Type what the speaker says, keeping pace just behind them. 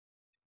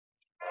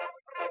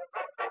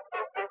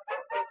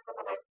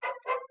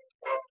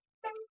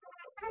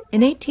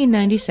In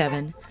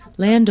 1897,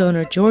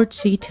 landowner George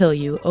C.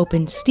 Tilyou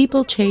opened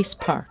Steeplechase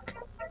Park.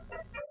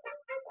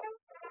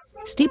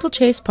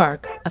 Steeplechase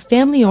Park, a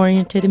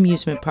family-oriented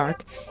amusement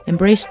park,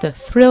 embraced the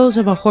thrills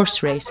of a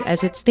horse race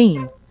as its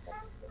theme.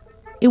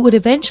 It would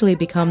eventually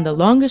become the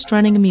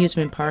longest-running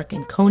amusement park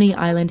in Coney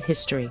Island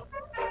history.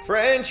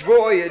 French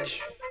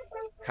Voyage,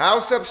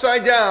 House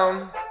Upside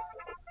Down,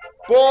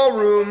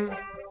 Ballroom,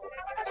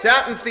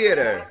 Satin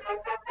Theater,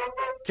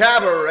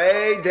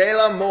 Cabaret de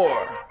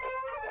l'Amour,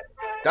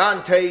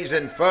 Dante's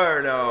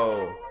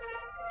Inferno,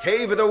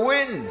 Cave of the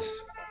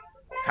Winds,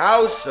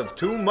 House of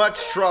Too Much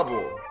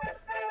Trouble.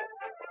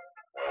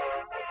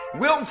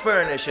 Will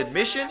furnish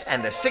admission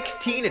and the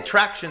 16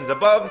 attractions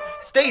above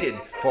stated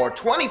for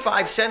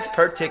 25 cents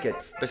per ticket,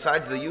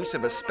 besides the use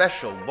of a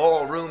special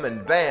ballroom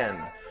and band.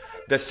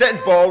 The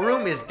said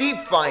ballroom is the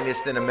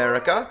finest in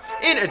America.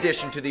 In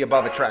addition to the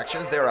above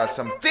attractions, there are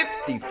some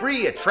 50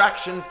 free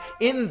attractions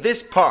in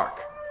this park.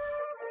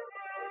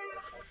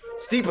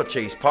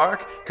 Steeplechase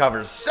Park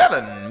covers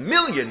 7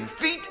 million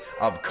feet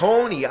of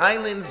Coney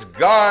Island's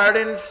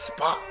garden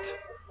spot.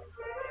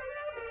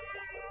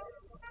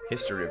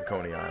 History of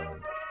Coney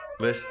Island.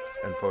 Lists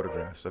and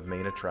photographs of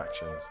main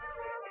attractions.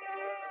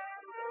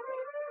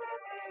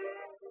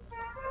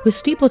 With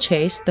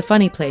Steeplechase, the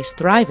funny place,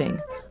 thriving,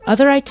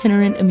 other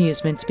itinerant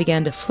amusements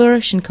began to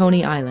flourish in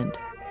Coney Island.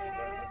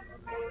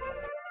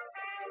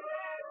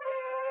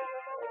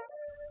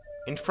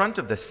 In front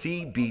of the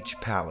Sea Beach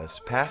Palace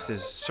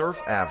passes Surf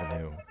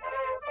Avenue,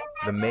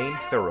 the main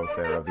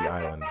thoroughfare of the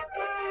island.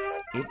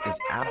 It is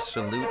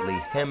absolutely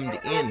hemmed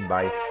in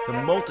by the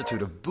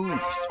multitude of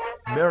booths,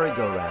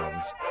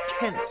 merry-go-rounds,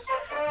 tents,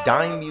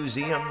 dime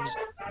museums,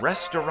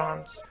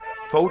 restaurants,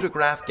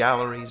 photograph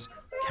galleries,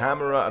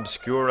 camera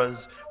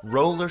obscuras,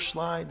 roller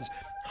slides,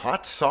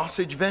 hot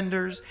sausage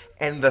vendors,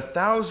 and the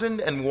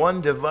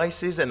 1,001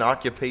 devices and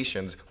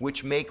occupations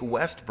which make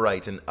West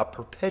Brighton a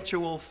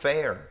perpetual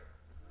fair.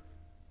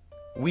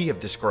 We have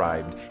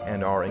described,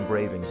 and our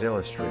engravings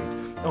illustrate,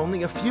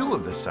 only a few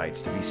of the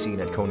sights to be seen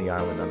at Coney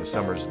Island on a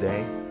summer's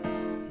day.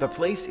 The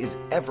place is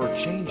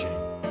ever-changing,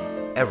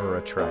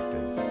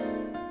 ever-attractive.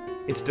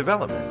 Its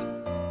development,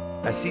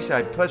 a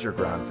seaside pleasure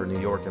ground for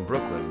New York and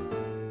Brooklyn,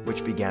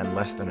 which began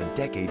less than a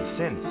decade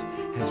since,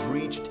 has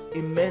reached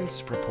immense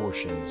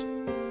proportions,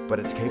 but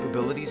its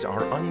capabilities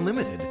are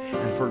unlimited,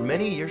 and for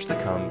many years to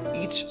come,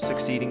 each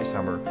succeeding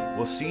summer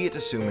will see it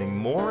assuming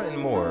more and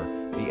more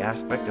the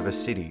aspect of a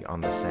city on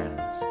the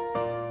sands.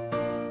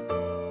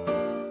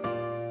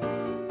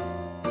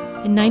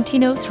 In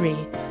 1903,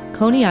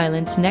 Coney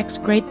Island's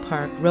next great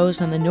park rose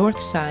on the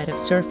north side of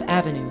Surf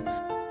Avenue.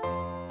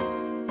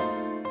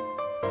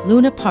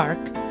 Luna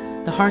Park,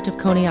 the heart of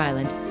Coney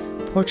Island,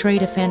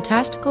 portrayed a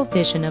fantastical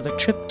vision of a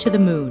trip to the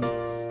moon.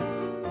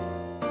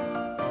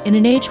 In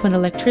an age when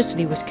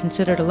electricity was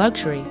considered a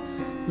luxury,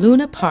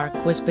 Luna Park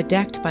was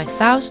bedecked by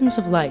thousands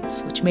of lights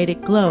which made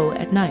it glow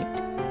at night.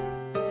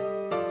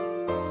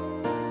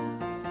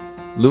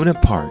 Luna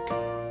Park,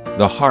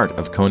 the heart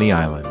of Coney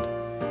Island,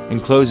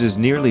 encloses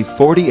nearly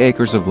 40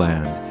 acres of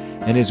land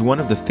and is one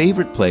of the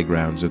favorite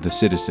playgrounds of the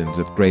citizens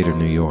of Greater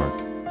New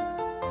York.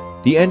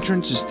 The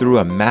entrance is through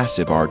a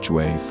massive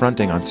archway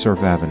fronting on Surf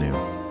Avenue.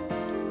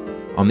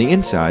 On the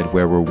inside,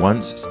 where were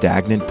once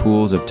stagnant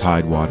pools of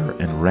tidewater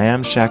and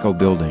ramshackle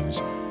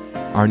buildings,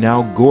 are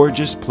now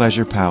gorgeous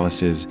pleasure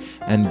palaces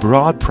and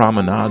broad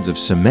promenades of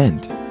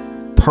cement,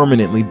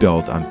 permanently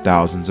built on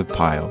thousands of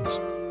piles.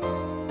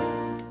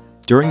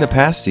 During the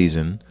past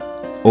season,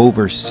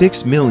 over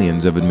 6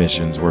 million of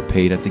admissions were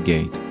paid at the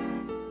gate.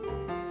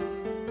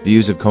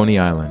 Views of Coney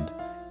Island,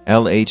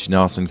 L. H.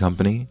 Nelson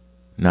Company,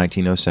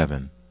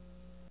 1907.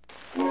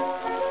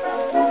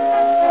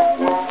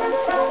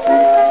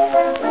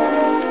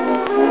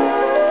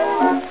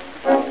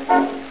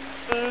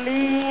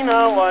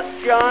 Was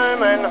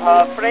German,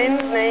 her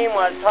friend's name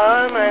was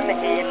Herman,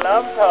 he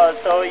loved her,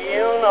 so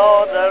you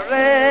know the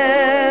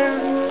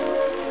rest.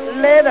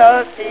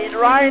 Letters he'd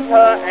write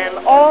her and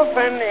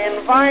often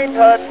invite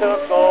her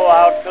to go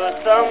out to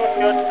some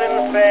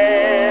Houston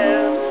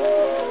fair.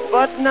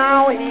 But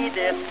now he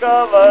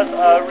discovers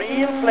a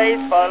real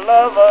place for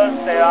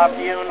lovers, there are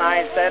few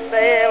nights that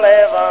they'll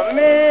ever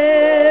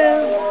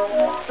miss.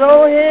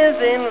 So his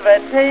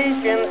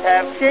invitations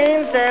have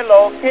changed their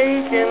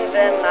locations,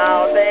 and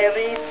now they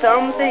read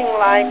something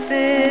like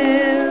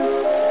this.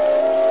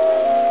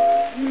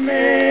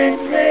 Meet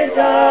me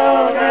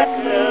down at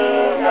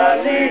Luna,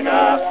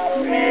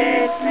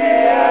 meet me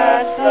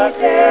at the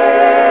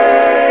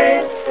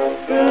gate.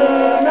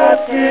 Luna,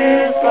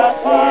 'tis the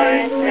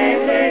point,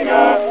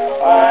 Luna,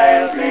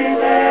 I'll be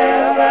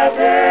there a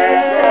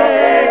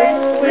day.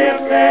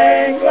 We'll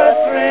take a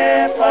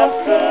trip up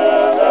to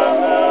the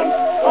moon,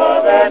 for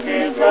that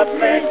is the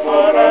place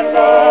for a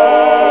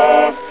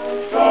love.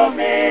 So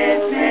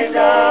meet me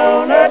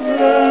down at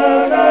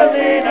Luna,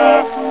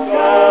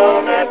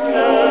 down at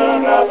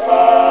Luna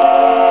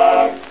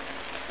Park.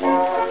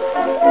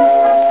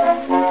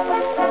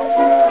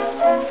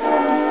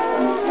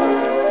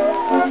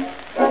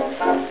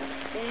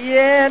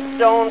 Yet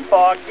don't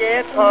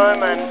forget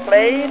Herman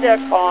played the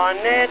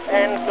cornet,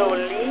 and to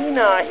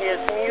Lena his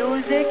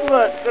music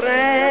was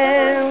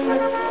grand.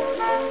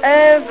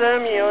 As a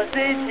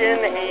musician,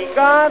 he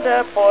got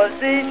a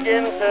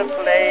position to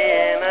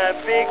play in a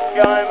big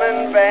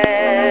German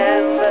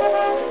band.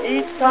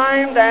 Each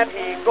time that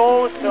he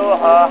goes to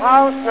her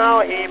house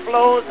now, he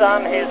blows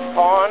on his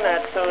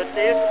cornet to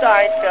this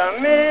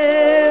Deutsche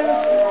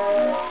Miss.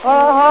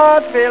 Her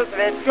heart fills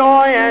with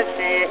joy as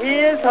she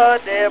hears her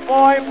dear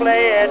boy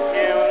play a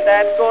tune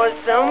that goes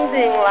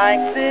something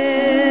like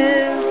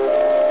this.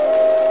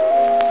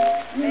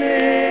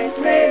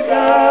 Meet me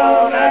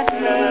down at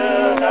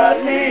Luna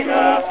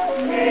Lena,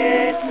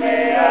 meet me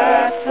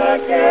at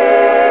the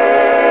gate.